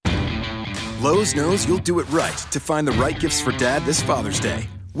Lowe's knows you'll do it right to find the right gifts for Dad this Father's Day.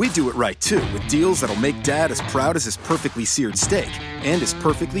 We do it right, too, with deals that'll make Dad as proud as his perfectly seared steak and his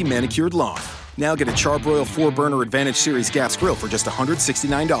perfectly manicured lawn. Now get a Charbroil 4-burner Advantage Series gas grill for just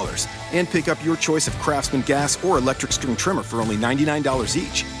 $169 and pick up your choice of Craftsman gas or electric string trimmer for only $99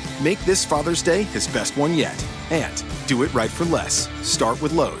 each. Make this Father's Day his best one yet. And do it right for less. Start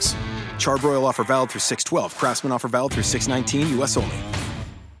with Lowe's. Charbroil offer valid through 6/12. Craftsman offer valid through 6/19. U.S. only.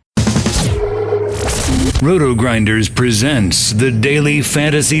 RotoGrinders presents the Daily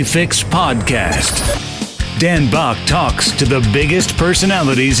Fantasy Fix podcast. Dan Bach talks to the biggest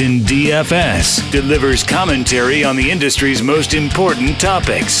personalities in DFS, delivers commentary on the industry's most important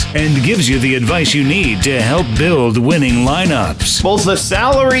topics, and gives you the advice you need to help build winning lineups. Both the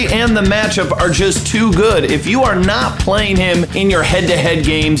salary and the matchup are just too good. If you are not playing him in your head-to-head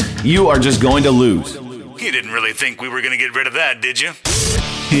games, you are just going to lose. You didn't really think we were going to get rid of that, did you?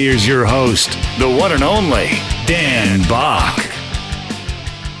 Here's your host, the one and only Dan Bach.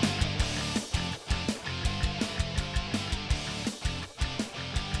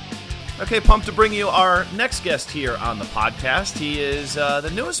 Okay, pumped to bring you our next guest here on the podcast. He is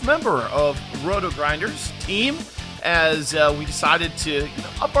the newest member of RotoGrinders team as we decided to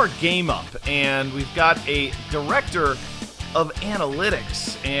up our game up. And we've got a director of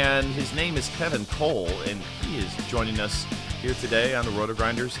analytics, and his name is Kevin Cole, and he is joining us here today on the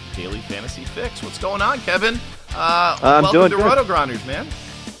RotoGrinders Daily Fantasy Fix. What's going on, Kevin? Welcome to RotoGrinders, man.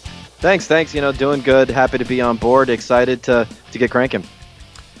 Thanks. Doing good. Happy to be on board. Excited to get cranking.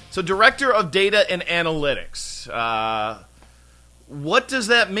 So, Director of Data and Analytics. What does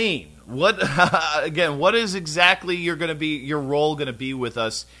that mean? What is exactly your role going to be with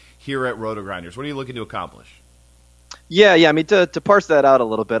us here at RotoGrinders? What are you looking to accomplish? Yeah. I mean, to parse that out a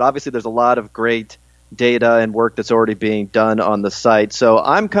little bit, obviously there's a lot of great data and work that's already being done on the site. So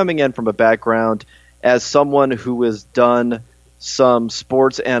I'm coming in from a background as someone who has done some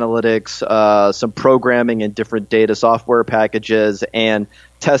sports analytics, some programming in different data software packages, and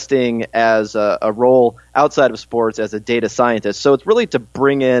testing as a role outside of sports as a data scientist. So it's really to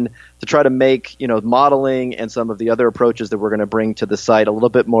bring in, to try to make, modeling and some of the other approaches that we're going to bring to the site a little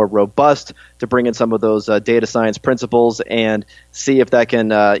bit more robust, to bring in some of those data science principles and see if that can,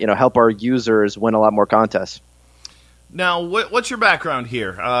 help our users win a lot more contests. Now, what's your background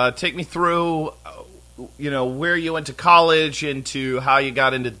here? Take me through, where you went to college, into how you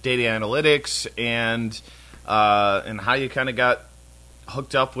got into data analytics, and how you kind of got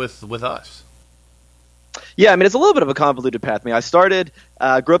hooked up with us. Yeah, I mean, it's a little bit of a convoluted path. I mean,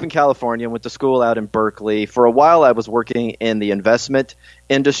 I grew up in California, went to school out in Berkeley. For a while, I was working in the investment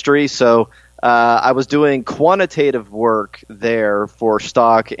industry, so I was doing quantitative work there for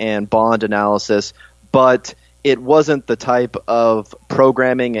stock and bond analysis, but it wasn't the type of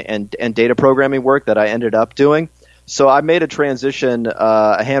programming and data programming work that I ended up doing. So I made a transition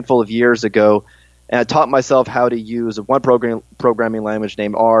a handful of years ago, and I taught myself how to use one programming language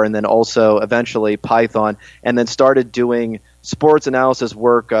named R, and then also eventually Python, and then started doing sports analysis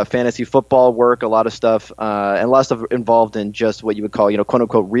work, fantasy football work, a lot of stuff involved in just what you would call, quote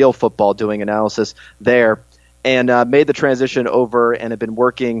unquote, real football, doing analysis there, and made the transition over and have been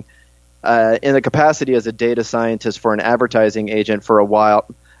working in the capacity as a data scientist for an advertising agency for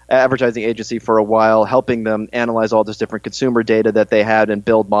a while, helping them analyze all this different consumer data that they had and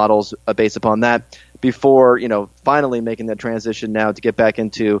build models based upon that, before finally making that transition now to get back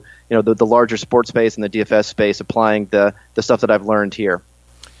into the larger sports space and the DFS space, applying the stuff that I've learned here.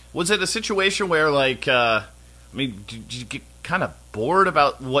 Was it a situation where did you get kind of bored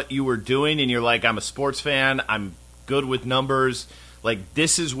about what you were doing and you're like, I'm a sports fan, I'm good with numbers, like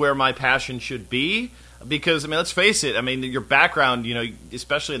this is where my passion should be? Because, let's face it, your background,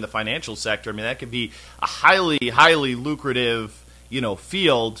 especially in the financial sector, that could be a highly, highly lucrative,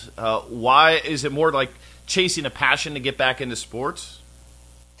 field. Why is it more like chasing a passion to get back into sports?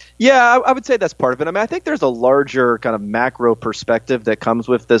 Yeah, I would say that's part of it. I think there's a larger kind of macro perspective that comes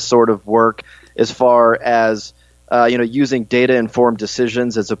with this sort of work as far as, using data-informed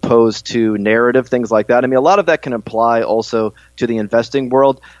decisions as opposed to narrative, things like that. A lot of that can apply also to the investing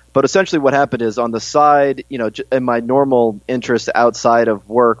world. But essentially what happened is, on the side, in my normal interests outside of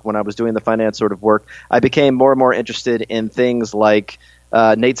work, when I was doing the finance sort of work, I became more and more interested in things like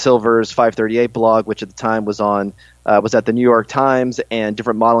Nate Silver's 538 blog, which at the time was at the New York Times, and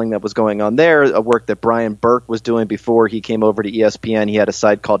different modeling that was going on there, a work that Brian Burke was doing before he came over to ESPN. He had a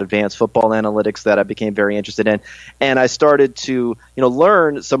site called Advanced Football Analytics that I became very interested in. And I started to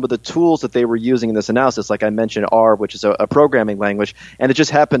learn some of the tools that they were using in this analysis, like I mentioned R, which is a programming language. And it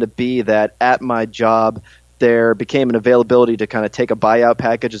just happened to be that at my job there became an availability to kind of take a buyout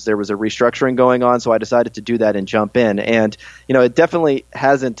package as there was a restructuring going on. So I decided to do that and jump in. And, it definitely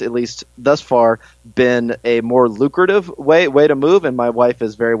hasn't, at least thus far, been a more lucrative way to move. And my wife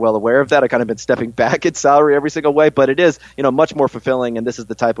is very well aware of that. I kind of been stepping back in salary every single way, but it is, much more fulfilling. And this is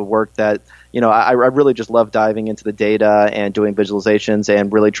the type of work that, I really just love diving into the data and doing visualizations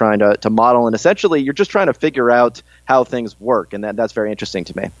and really trying to model. And essentially, you're just trying to figure out how things work. And that's very interesting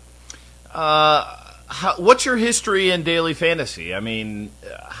to me. What's your history in daily fantasy? I mean,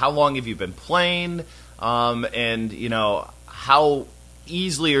 how long have you been playing? And how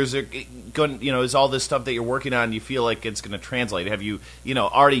easily is it going? Is all this stuff that you're working on? You feel like it's going to translate? Have you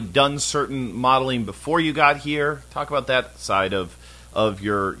already done certain modeling before you got here? Talk about that side of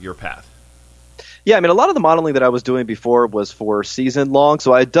your path. Yeah, a lot of the modeling that I was doing before was for season long.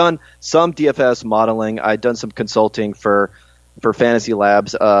 So I had done some DFS modeling. I'd done some consulting for Fantasy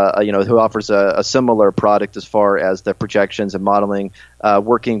Labs, who offers a similar product as far as the projections and modeling,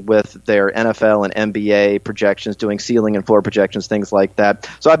 working with their NFL and NBA projections, doing ceiling and floor projections, things like that.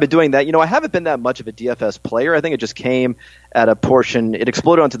 So I've been doing that. I haven't been that much of a DFS player. I think it just came at a portion. It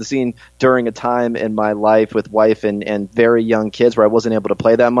exploded onto the scene during a time in my life with wife and very young kids where I wasn't able to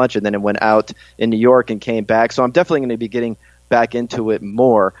play that much. And then it went out in New York and came back. So I'm definitely going to be getting back into it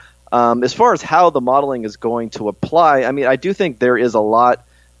more. As far as how the modeling is going to apply, I do think there is a lot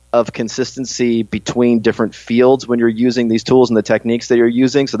of consistency between different fields when you're using these tools and the techniques that you're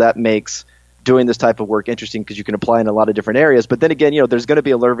using. So that makes doing this type of work interesting because you can apply in a lot of different areas. But then again, there's going to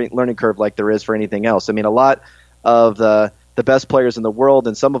be a learning curve like there is for anything else. A lot of the best players in the world,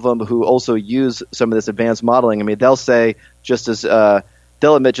 and some of them who also use some of this advanced modeling, they'll say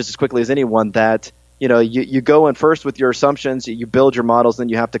they'll admit just as quickly as anyone that you go in first with your assumptions, you build your models, then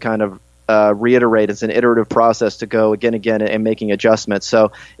you have to kind of reiterate. It's an iterative process to go again and making adjustments.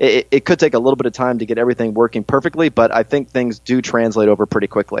 So it could take a little bit of time to get everything working perfectly, but I think things do translate over pretty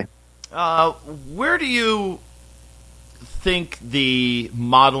quickly. Where do you think the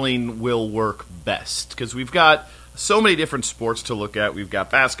modeling will work best? Because we've got so many different sports to look at. We've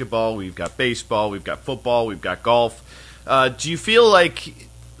got basketball, we've got baseball, we've got football, we've got golf. Do you feel like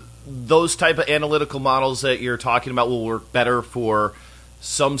those type of analytical models that you're talking about will work better for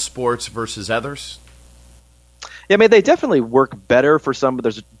some sports versus others? Yeah, they definitely work better for some, but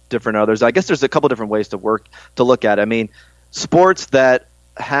there's different others. I guess there's a couple different ways to look at it. Sports that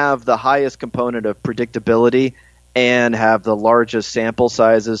have the highest component of predictability and have the largest sample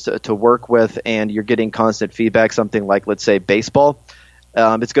sizes to work with, and you're getting constant feedback, something like, let's say, baseball,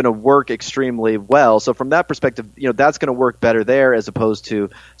 it's going to work extremely well. So from that perspective, that's going to work better there as opposed to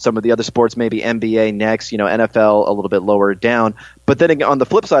some of the other sports, maybe NBA next, NFL a little bit lower down. But then again, on the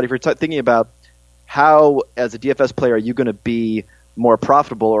flip side, if you're thinking about how, as a DFS player, are you going to be more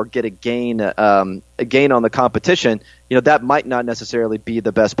profitable or get a gain on the competition, that might not necessarily be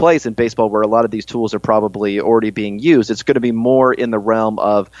the best place in baseball where a lot of these tools are probably already being used. It's going to be more in the realm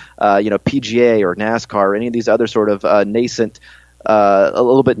of PGA or NASCAR or any of these other sort of nascent a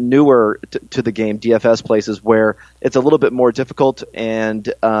little bit newer to the game DFS places where it's a little bit more difficult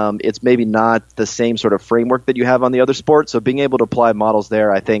and it's maybe not the same sort of framework that you have on the other sports. So being able to apply models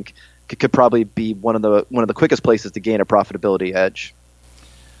there, I think, could probably be one of the quickest places to gain a profitability edge.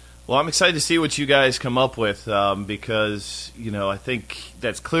 Well, I'm excited to see what you guys come up with because I think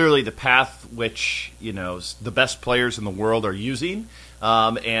that's clearly the path which the best players in the world are using.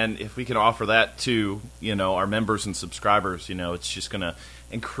 And if we can offer that to our members and subscribers, it's just going to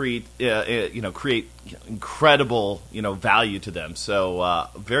create incredible value to them. So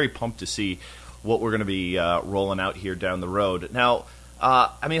very pumped to see what we're going to be rolling out here down the road. Now,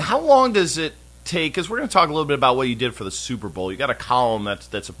 how long does it take? Because we're going to talk a little bit about what you did for the Super Bowl. You got a column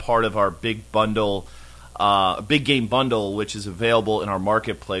that's a part of our big game bundle, which is available in our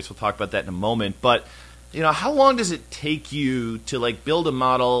marketplace. We'll talk about that in a moment, but. How long does it take you to build a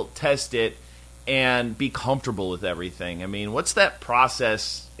model, test it, and be comfortable with everything? What's that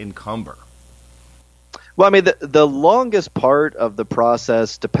process encumber? Well, the longest part of the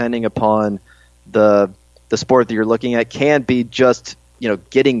process, depending upon the sport that you're looking at, can be just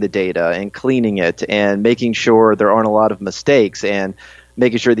getting the data and cleaning it and making sure there aren't a lot of mistakes and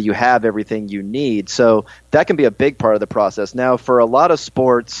making sure that you have everything you need. So that can be a big part of the process. Now, for a lot of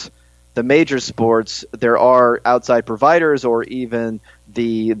sports, the major sports, there are outside providers or even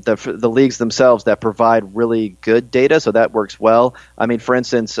the leagues themselves that provide really good data, so that works well. For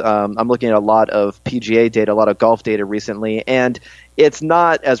instance, I'm looking at a lot of PGA data, a lot of golf data recently, and it's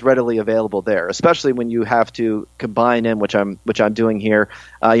not as readily available there, especially when you have to combine in, which I'm doing here,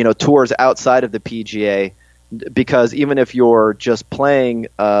 tours outside of the PGA, because even if you're just playing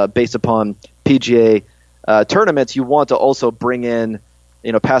based upon PGA tournaments, you want to also bring in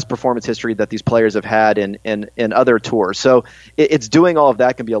past performance history that these players have had in other tours. So it's doing all of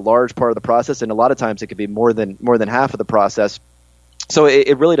that can be a large part of the process, and a lot of times it could be more than half of the process. So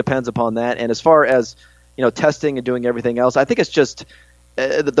it really depends upon that. And as far as testing and doing everything else, I think it's just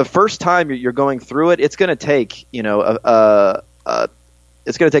the first time you're going through it, it's going to take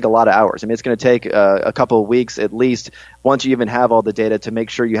it's going to take a lot of hours. I mean, it's going to take a couple of weeks at least once you even have all the data to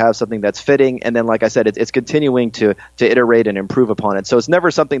make sure you have something that's fitting. And then, like I said, it's continuing to iterate and improve upon it. So it's never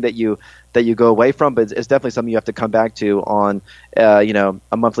something that you go away from, but it's definitely something you have to come back to on a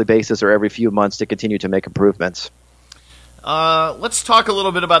monthly basis or every few months to continue to make improvements. Let's talk a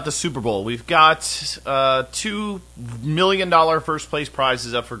little bit about the Super Bowl. We've got $2 million first place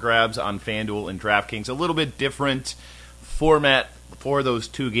prizes up for grabs on FanDuel and DraftKings. A little bit different format for those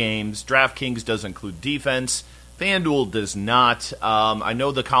two games. DraftKings does include defense. FanDuel does not. I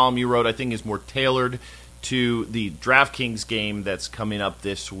know the column you wrote, I think, is more tailored to the DraftKings game that's coming up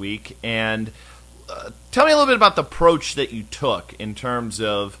this week. And tell me a little bit about the approach that you took in terms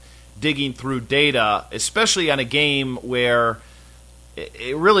of digging through data, especially on a game where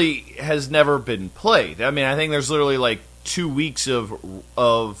it really has never been played. I mean, I think there's literally like 2 weeks of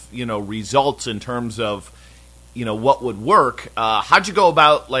results in terms of what would work. How'd you go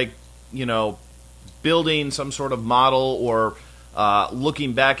about building some sort of model or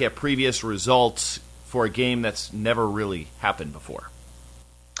looking back at previous results for a game that's never really happened before?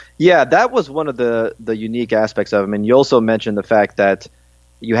 Yeah, that was one of the unique aspects of it. I mean, you also mentioned the fact that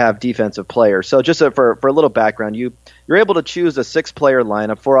you have defensive players. So just for a little background, you're able to choose a 6-player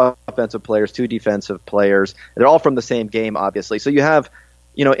lineup, 4 offensive players, 2 defensive players. They're all from the same game, obviously. So you have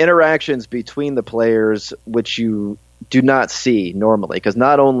interactions between the players which you do not see normally, because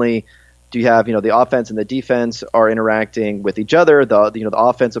not only do you have the offense and the defense are interacting with each other, the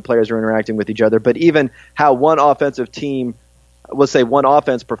offensive players are interacting with each other, but even how one offensive team, let's say one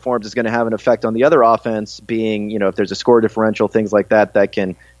offense performs, is going to have an effect on the other offense, being if there's a score differential, things like that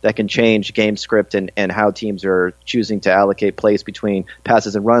can change game script and how teams are choosing to allocate plays between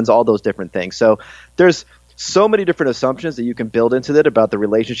passes and runs, all those different things. So there's so many different assumptions that you can build into it about the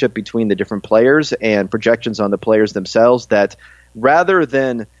relationship between the different players and projections on the players themselves, that rather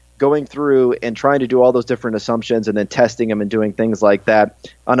than going through and trying to do all those different assumptions and then testing them and doing things like that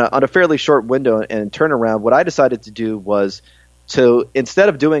on a fairly short window and turnaround, what I decided to do was to, instead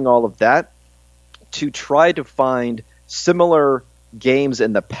of doing all of that, to try to find similar games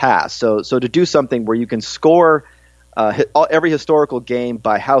in the past. So to do something where you can score every historical game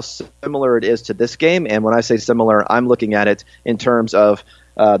by how similar it is to this game. And when I say similar, I'm looking at it in terms of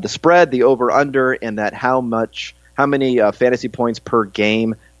the spread, the over-under, and that how many fantasy points per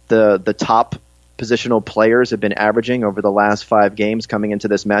game the top positional players have been averaging over the last 5 games coming into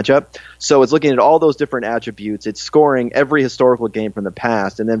this matchup. So it's looking at all those different attributes. It's scoring every historical game from the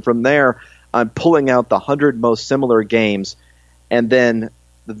past. And then from there, I'm pulling out the 100 most similar games. And then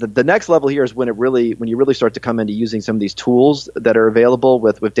the next level here is when you really start to come into using some of these tools that are available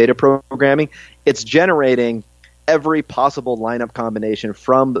with data programming. It's generating every possible lineup combination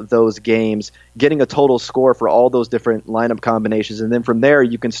from those games, getting a total score for all those different lineup combinations. And then from there,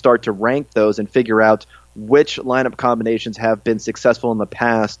 you can start to rank those and figure out which lineup combinations have been successful in the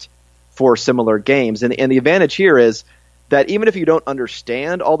past for similar games. And the advantage here is that even if you don't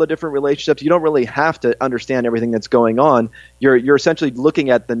understand all the different relationships, you don't really have to understand everything that's going on. You're essentially looking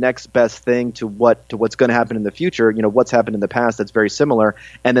at the next best thing to what's going to happen in the future, what's happened in the past that's very similar,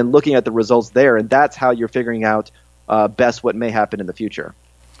 and then looking at the results there, and that's how you're figuring out best what may happen in the future.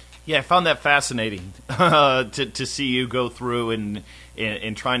 Yeah, I found that fascinating to see you go through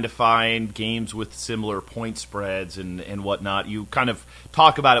and trying to find games with similar point spreads and whatnot. You kind of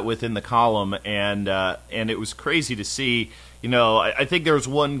talk about it within the column, and it was crazy to see. I think there was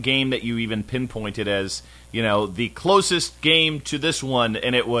one game that you even pinpointed as the closest game to this one,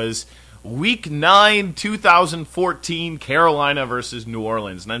 and it was Week 9, 2014, Carolina versus New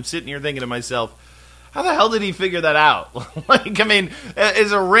Orleans. And I'm sitting here thinking to myself, how the hell did he figure that out?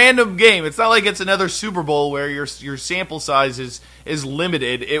 It's a random game. It's not like it's another Super Bowl where your sample size is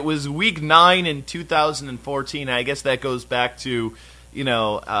limited. It was Week 9 in 2014. I guess that goes back to,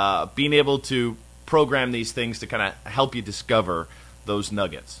 being able to program these things to kind of help you discover those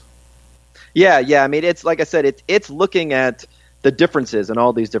nuggets. Yeah. I mean, it's like I said, it's looking at the differences in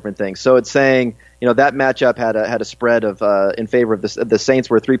all these different things. So it's saying, that matchup had a spread of in favor of the Saints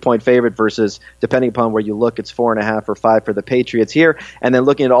were a 3-point favorite versus, depending upon where you look, it's 4.5 or 5 for the Patriots here. And then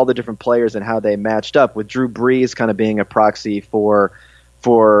looking at all the different players and how they matched up, with Drew Brees kind of being a proxy for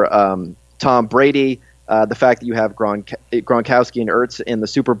Tom Brady. The fact that you have Gronkowski and Ertz in the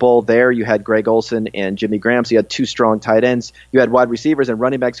Super Bowl there, you had Greg Olsen and Jimmy Graham, so you had two strong tight ends. You had wide receivers and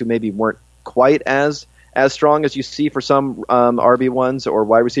running backs who maybe weren't quite as strong as you see for some RB1s or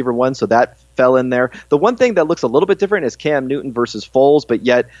wide receiver ones, so that fell in there. The one thing that looks a little bit different is Cam Newton versus Foles, but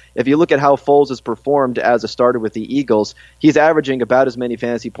yet if you look at how Foles has performed as a starter with the Eagles, he's averaging about as many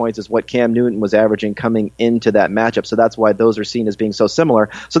fantasy points as what Cam Newton was averaging coming into that matchup, so that's why those are seen as being so similar.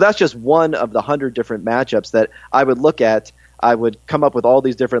 So that's just one of the 100 different matchups that I would look at. I would come up with all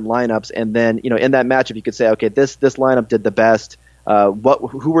these different lineups, and then in that matchup you could say, okay, this lineup did the best.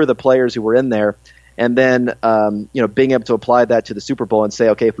 Who were the players who were in there? And then, being able to apply that to the Super Bowl and say,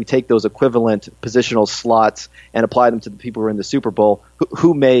 okay, if we take those equivalent positional slots and apply them to the people who are in the Super Bowl,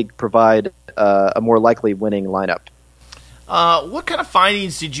 who may provide a more likely winning lineup? What kind of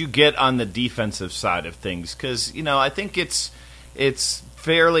findings did you get on the defensive side of things? Because, I think it's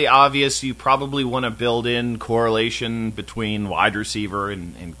fairly obvious you probably want to build in correlation between wide receiver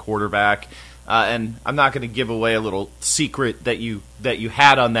and quarterback. And I'm not going to give away a little secret that you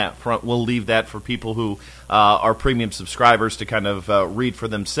had on that front. We'll leave that for people who are premium subscribers to kind of read for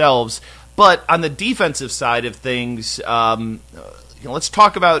themselves. But on the defensive side of things, let's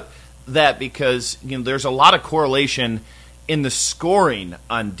talk about that because there's a lot of correlation in the scoring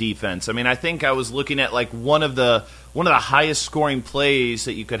on defense. I mean, I think I was looking at like one of the highest scoring plays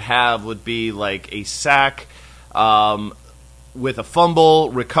that you could have would be like a sack. With a fumble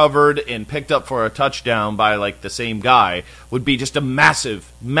recovered and picked up for a touchdown by like the same guy would be just a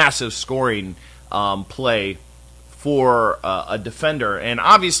massive, massive scoring play for a defender. And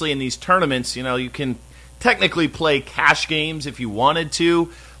obviously in these tournaments, you can technically play cash games if you wanted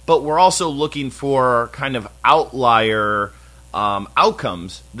to, but we're also looking for kind of outlier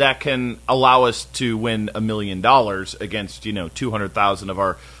outcomes that can allow us to win $1 million against 200,000 of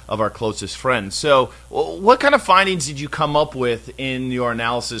our closest friends. So what kind of findings did you come up with in your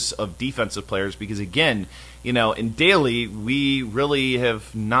analysis of defensive players? Because again, in daily we really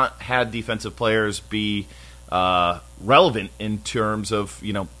have not had defensive players be relevant in terms of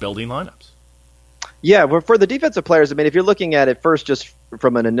building lineups. Yeah, well, for the defensive players, I mean, if you're looking at it first just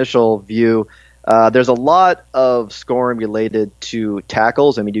from an initial view, there's a lot of scoring related to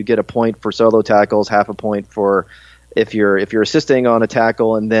tackles. I mean, you get a point for solo tackles, half a point for if you're assisting on a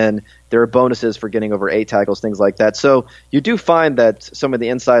tackle, and then there are bonuses for getting over 8 tackles, things like that. So you do find that some of the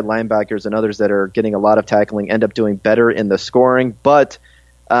inside linebackers and others that are getting a lot of tackling end up doing better in the scoring. But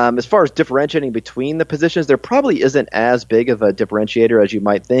as far as differentiating between the positions, there probably isn't as big of a differentiator as you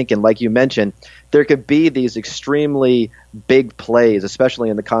might think. And like you mentioned, there could be these extremely big plays, especially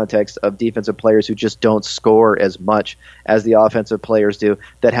in the context of defensive players who just don't score as much as the offensive players do,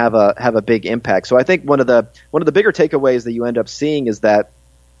 that have a big impact. So I think one of the bigger takeaways that you end up seeing is that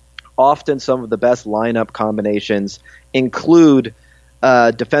often some of the best lineup combinations include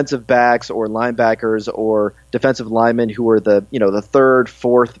defensive backs or linebackers or defensive linemen who are the third,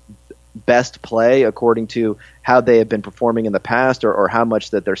 fourth best play according to how they have been performing in the past or how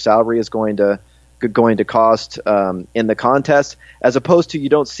much that their salary is going to cost in the contest, as opposed to you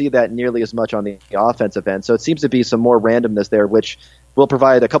don't see that nearly as much on the offensive end. So it seems to be some more randomness there, which will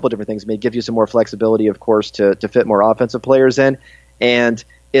provide a couple of different things. It may give you some more flexibility, of course, to fit more offensive players in, and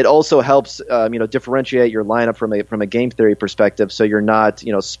it also helps differentiate your lineup from a game theory perspective, so you're not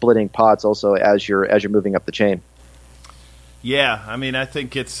splitting pots also as you're moving up the chain. Yeah, I mean, I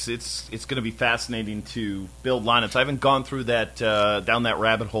think it's going to be fascinating to build lineups. I haven't gone through that down that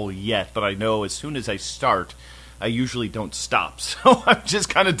rabbit hole yet, but I know as soon as I start, I usually don't stop. So I'm just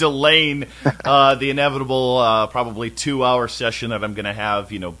kind of delaying the inevitable probably 2-hour session that I'm going to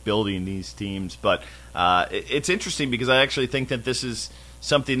have, building these teams. But it's interesting because I actually think that this is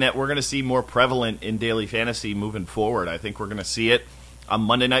something that we're going to see more prevalent in daily fantasy moving forward. I think we're going to see it on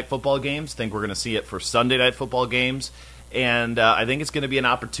Monday Night Football games. I think we're going to see it for Sunday Night Football games. And I think it's going to be an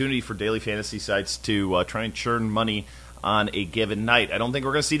opportunity for daily fantasy sites to try and churn money on a given night. I don't think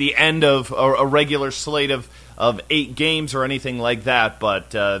we're going to see the end of a regular slate of 8 games or anything like that,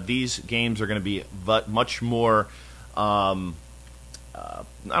 but these games are going to be much more, I don't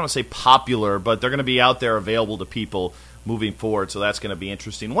want to say popular, but they're going to be out there available to people moving forward, so that's going to be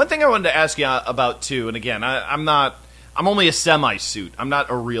interesting. One thing I wanted to ask you about, too, and again, I'm only a semi-suit. I'm not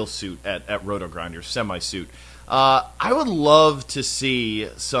a real suit at RotoGrinders, semi-suit. I would love to see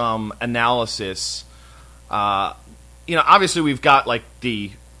some analysis. Obviously we've got like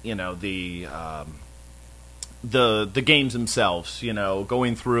the games themselves,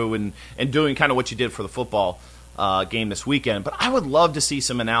 going through and doing kind of what you did for the football game this weekend. But I would love to see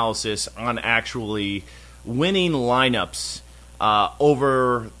some analysis on actually winning lineups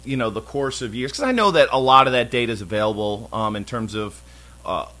over the course of years, because I know that a lot of that data is available in terms of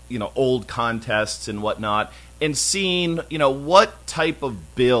old contests and whatnot, and seeing what type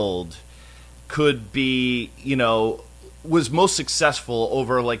of build could be was most successful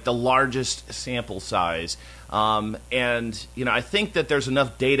over like the largest sample size. And I think that there's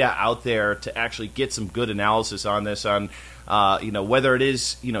enough data out there to actually get some good analysis on this, on whether it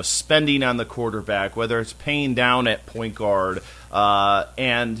is spending on the quarterback, whether it's paying down at point guard,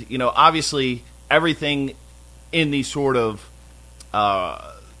 and obviously everything in these sort of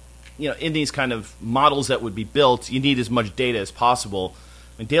in these kind of models that would be built, you need as much data as possible.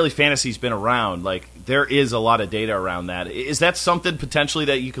 I mean, daily fantasy's been around. Like, there is a lot of data around that. Is that something potentially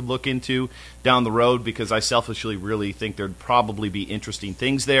that you could look into down the road? Because I selfishly really think there'd probably be interesting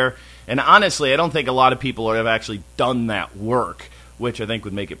things there. And honestly, I don't think a lot of people have actually done that work, which I think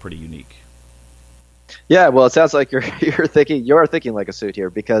would make it pretty unique. Yeah, well, it sounds like you're thinking like a suit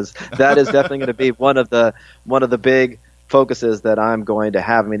here, because that is definitely going to be one of the big focuses that I'm going to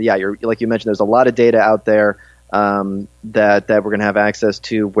have. I mean, yeah, like you mentioned, there's a lot of data out there that we're going to have access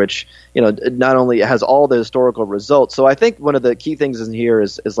to, which not only has all the historical results. So I think one of the key things in here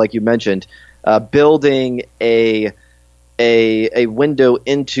is like you mentioned, building a window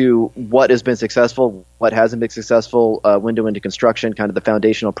into what has been successful, what hasn't been successful, window into construction, kind of the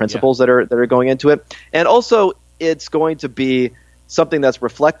foundational principles that are going into it, and also it's going to be something that's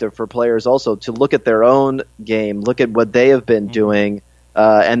reflective for players also to look at their own game, look at what they have been doing,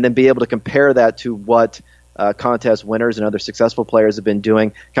 and then be able to compare that to what contest winners and other successful players have been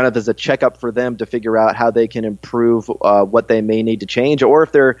doing, kind of as a checkup for them to figure out how they can improve what they may need to change, or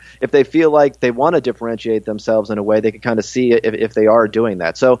if they feel like they want to differentiate themselves in a way, they can kind of see if they are doing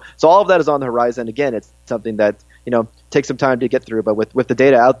that. So all of that is on the horizon. Again, it's something that takes some time to get through, but with the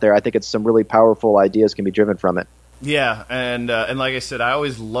data out there, I think it's some really powerful ideas can be driven from it. Yeah, and like I said, I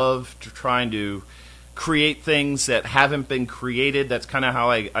always love trying to create things that haven't been created. That's kind of how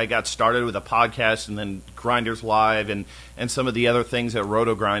I got started with a podcast, and then Grinders Live, and some of the other things at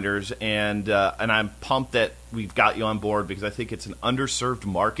RotoGrinders, and I'm pumped that we've got you on board, because I think it's an underserved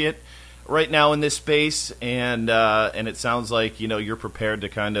market right now in this space, and it sounds like you're prepared to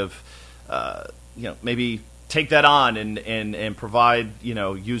kind of maybe take that on and provide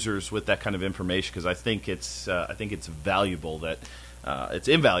users with that kind of information, because I think it's valuable. That it's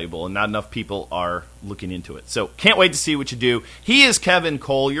invaluable, and not enough people are looking into it. So can't wait to see what you do. He is Kevin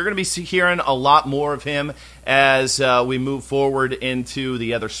Cole. You're going to be hearing a lot more of him as we move forward into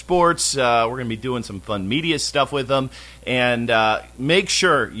the other sports. We're going to be doing some fun media stuff with him. And make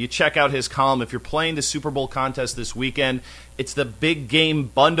sure you check out his column. If you're playing the Super Bowl contest this weekend, it's the Big Game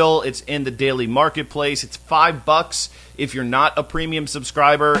Bundle. It's in the daily marketplace. It's $5 if you're not a premium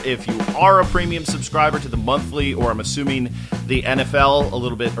subscriber. If you are a premium subscriber to the monthly, or I'm assuming the NFL a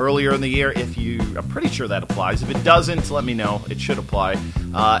little bit earlier in the year, I'm pretty sure that applies. If it doesn't, let me know. It should apply.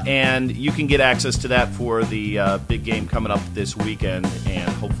 And you can get access to that for the big game coming up this weekend, and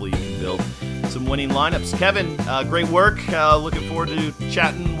hopefully you can build some winning lineups. Kevin, great work. Looking forward to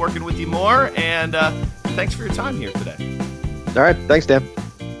chatting, working with you more, and thanks for your time here today. All right. Thanks, Dan.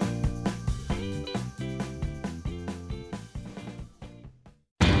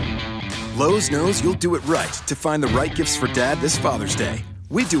 Lowe's knows you'll do it right to find the right gifts for Dad this Father's Day.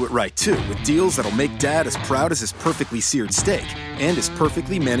 We do it right, too, with deals that'll make Dad as proud as his perfectly seared steak and his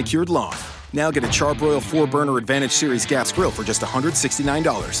perfectly manicured lawn. Now get a Charbroil 4-burner Advantage Series gas grill for just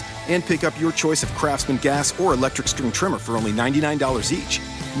 $169, and pick up your choice of Craftsman gas or electric string trimmer for only $99 each.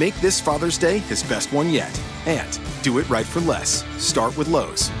 Make this Father's Day his best one yet. And do it right for less. Start with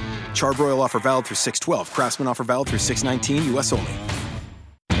Lowe's. Charbroil offer valid through 6/12. Craftsman offer valid through 6/19, U.S. only.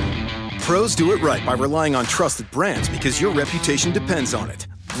 Pros do it right by relying on trusted brands, because your reputation depends on it.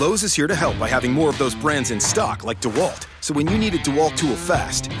 Lowe's is here to help by having more of those brands in stock, like DeWalt. So when you need a DeWalt tool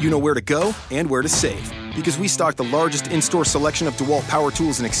fast, you know where to go and where to save. Because we stock the largest in-store selection of DeWalt power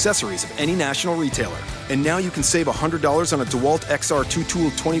tools and accessories of any national retailer. And now you can save $100 on a DeWalt XR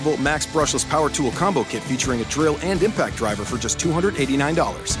 2-tool 20-volt max brushless power tool combo kit featuring a drill and impact driver for just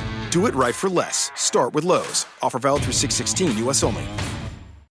 $289. Do it right for less. Start with Lowe's. Offer valid through 6/16, U.S. only.